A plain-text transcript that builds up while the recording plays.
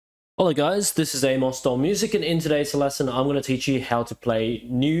Hello guys, this is Amosdoll Music, and in today's lesson I'm going to teach you how to play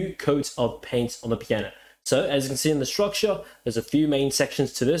new coats of paint on the piano. So as you can see in the structure, there's a few main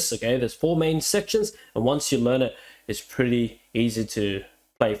sections to this, okay? There's 4 main sections, and once you learn it, it's pretty easy to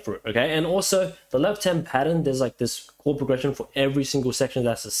play through, okay? And also, the left-hand pattern, there's like this chord progression for every single section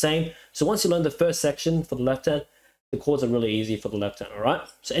that's the same. So once you learn the first section for the left hand, the chords are really easy for the left hand, alright?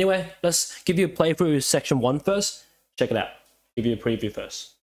 So anyway, let's give you a playthrough of section 1 first. Check it out. Give you a preview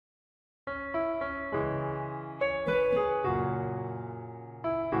first.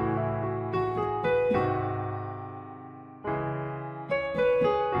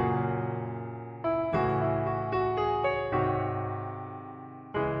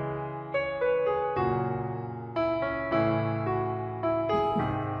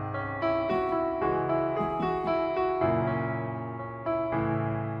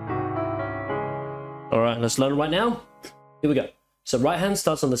 Alright, let's learn right now. Here we go. So right hand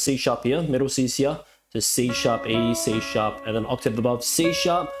starts on the C sharp here, middle C's here, so C sharp, E, C sharp, and then octave above C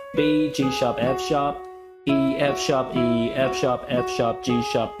sharp, B, G sharp, F sharp, E, F sharp, E, F sharp, F sharp, G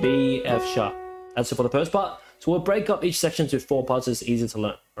sharp, B, F sharp. That's it for the first part. So we'll break up each section to 4 parts so it's easy to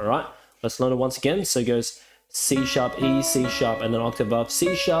learn. Alright, let's learn it once again. So it goes C sharp, E, C sharp, and then octave above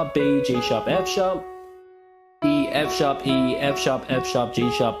C sharp, B, G sharp, F sharp, E, F sharp, E, F sharp, F sharp,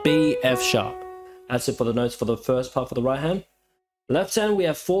 G sharp, B, F sharp. That's it for the notes for the first part for the right hand. Left hand, we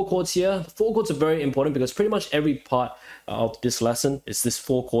have 4 chords here. The 4 chords are very important because pretty much every part of this lesson is this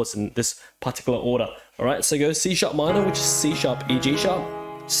 4 chords in this particular order. Alright, so go C sharp minor, which is C sharp, E, G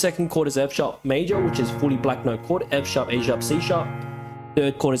sharp. Second chord is F sharp major, which is fully black note chord, F sharp, A sharp, C sharp.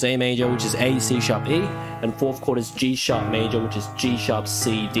 Third chord is A major, which is A, C sharp, E. And fourth chord is G sharp major, which is G sharp,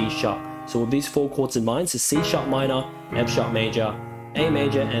 C, D sharp. So with these 4 chords in mind, so C sharp minor, F sharp major, A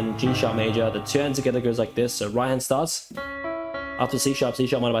major, and G sharp major. The 2 hands together goes like this. So right hand starts after C sharp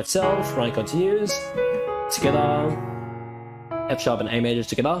minor by itself, right hand continues together, F sharp and A major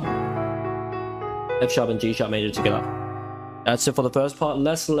together, F sharp and G sharp major together. That's it for the first part.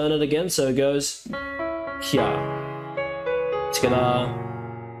 Let's learn it again. So it goes here, together,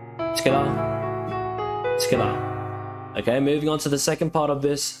 together, together. Okay, moving on to the second part of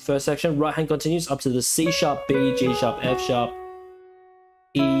this first section. Right hand continues up to the C sharp, B, G sharp, F sharp,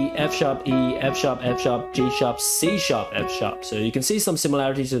 E, F sharp, E, F sharp, F sharp, G sharp, C sharp, F sharp. So you can see some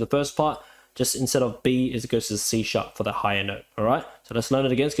similarities to the first part. Just instead of B, it goes to C sharp for the higher note. Alright, so let's learn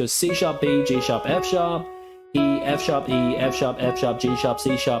it again. It goes C sharp, B, G sharp, F sharp, E, F sharp, E, F sharp, F sharp, G sharp,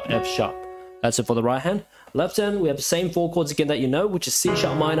 C sharp, F sharp. That's it for the right hand. Left hand, we have the same 4 chords again that you know, which is C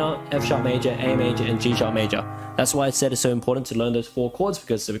sharp minor, F sharp major, A major, and G sharp major. That's why I said it's so important to learn those 4 chords,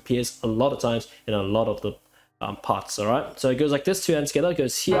 because it appears a lot of times in a lot of the parts. Alright, so it goes like this, 2 hands together. It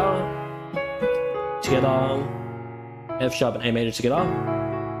goes here, together, F sharp and A major together,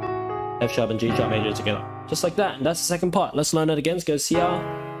 F sharp and G sharp major together, just like that. And that's the second part. Let's learn it again. It goes here,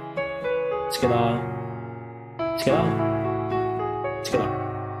 together, together, together.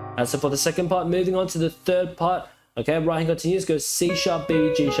 That's it for the second part. Moving on to the third part. Okay, right hand continues. Goes C sharp,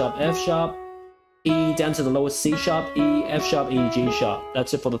 B, G sharp, F sharp, E down to the lowest C sharp, E, F sharp, E, G sharp.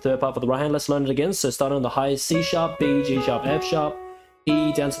 That's it for the third part for the right hand. Let's learn it again. So starting on the highest C sharp, B, G sharp, F sharp,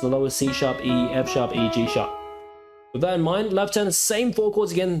 E down to the lowest C sharp, E, F sharp, E, G sharp. With that in mind, left hand, same 4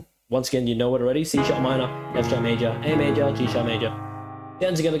 chords again. Once again, you know it already. C sharp minor, F sharp major, A major, G sharp major.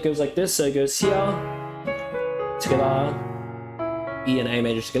 Down together goes like this. So it goes here, together, E and A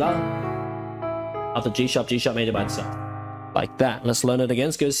major together, after G sharp major by itself. Like that. Let's learn it again.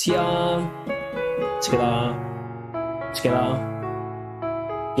 It goes here, together, together,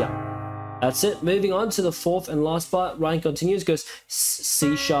 yeah. That's it. Moving on to the fourth and last part. Right hand continues. Goes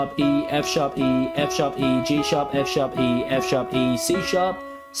C sharp, E, F sharp, E, F sharp, E, G sharp, F sharp, E, F sharp, E, C sharp,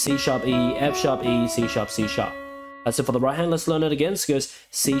 C sharp, E, F sharp, E, C sharp, C sharp. That's it for the right hand. Let's learn it again. So it goes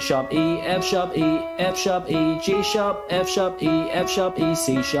C sharp, E, F sharp, E, F sharp, E, G sharp, F sharp, E, F sharp, E,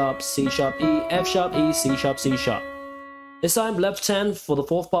 C sharp, C sharp, E, F sharp, E, C sharp, C sharp. This time, left hand, for the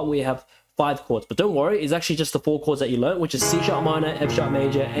fourth part, we have 5 chords. But don't worry, it's actually just the 4 chords that you learned, which is C sharp minor, F sharp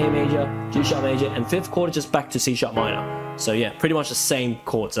major, A major, G sharp major, and 5th chord is just back to C sharp minor. So yeah, pretty much the same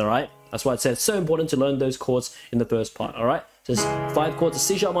chords, alright? That's why I said it's so important to learn those chords in the first part, alright? So it's 5 chords of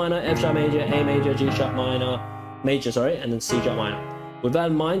C sharp minor, F sharp major, A major, G sharp major, sorry, and then C sharp minor. With that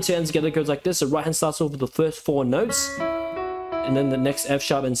in mind, 2 hands together goes like this. So right hand starts off with the first 4 notes, and then the next F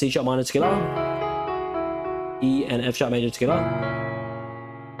sharp and C sharp minor together, E and F sharp major together.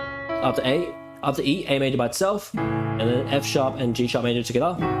 After E, A major by itself, and then F sharp and G sharp major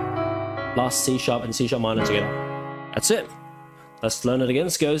together. Last C sharp and C sharp minor together. That's it. Let's learn it again.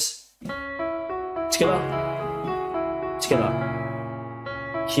 It goes together, together,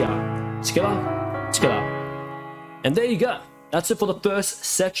 here. Together, together. And there you go. That's it for the first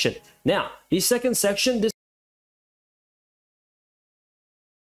section. Now, the second section, this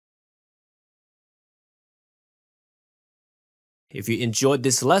If you enjoyed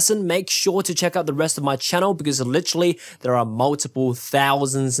this lesson, make sure to check out the rest of my channel because literally there are multiple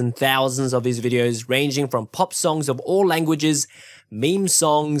thousands and thousands of these videos ranging from pop songs of all languages, meme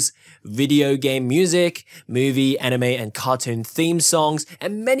songs, video game music, movie, anime, and cartoon theme songs,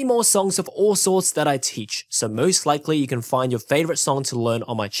 and many more songs of all sorts that I teach. So most likely you can find your favorite song to learn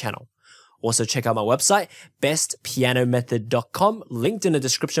on my channel. Also check out my website, bestpianomethod.com, linked in the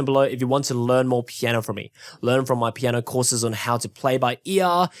description below if you want to learn more piano from me. Learn from my piano courses on how to play by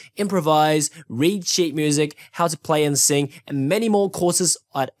ear, improvise, read sheet music, how to play and sing, and many more courses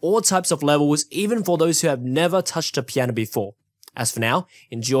at all types of levels, even for those who have never touched a piano before. As for now,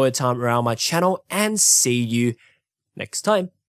 enjoy your time around my channel and see you next time.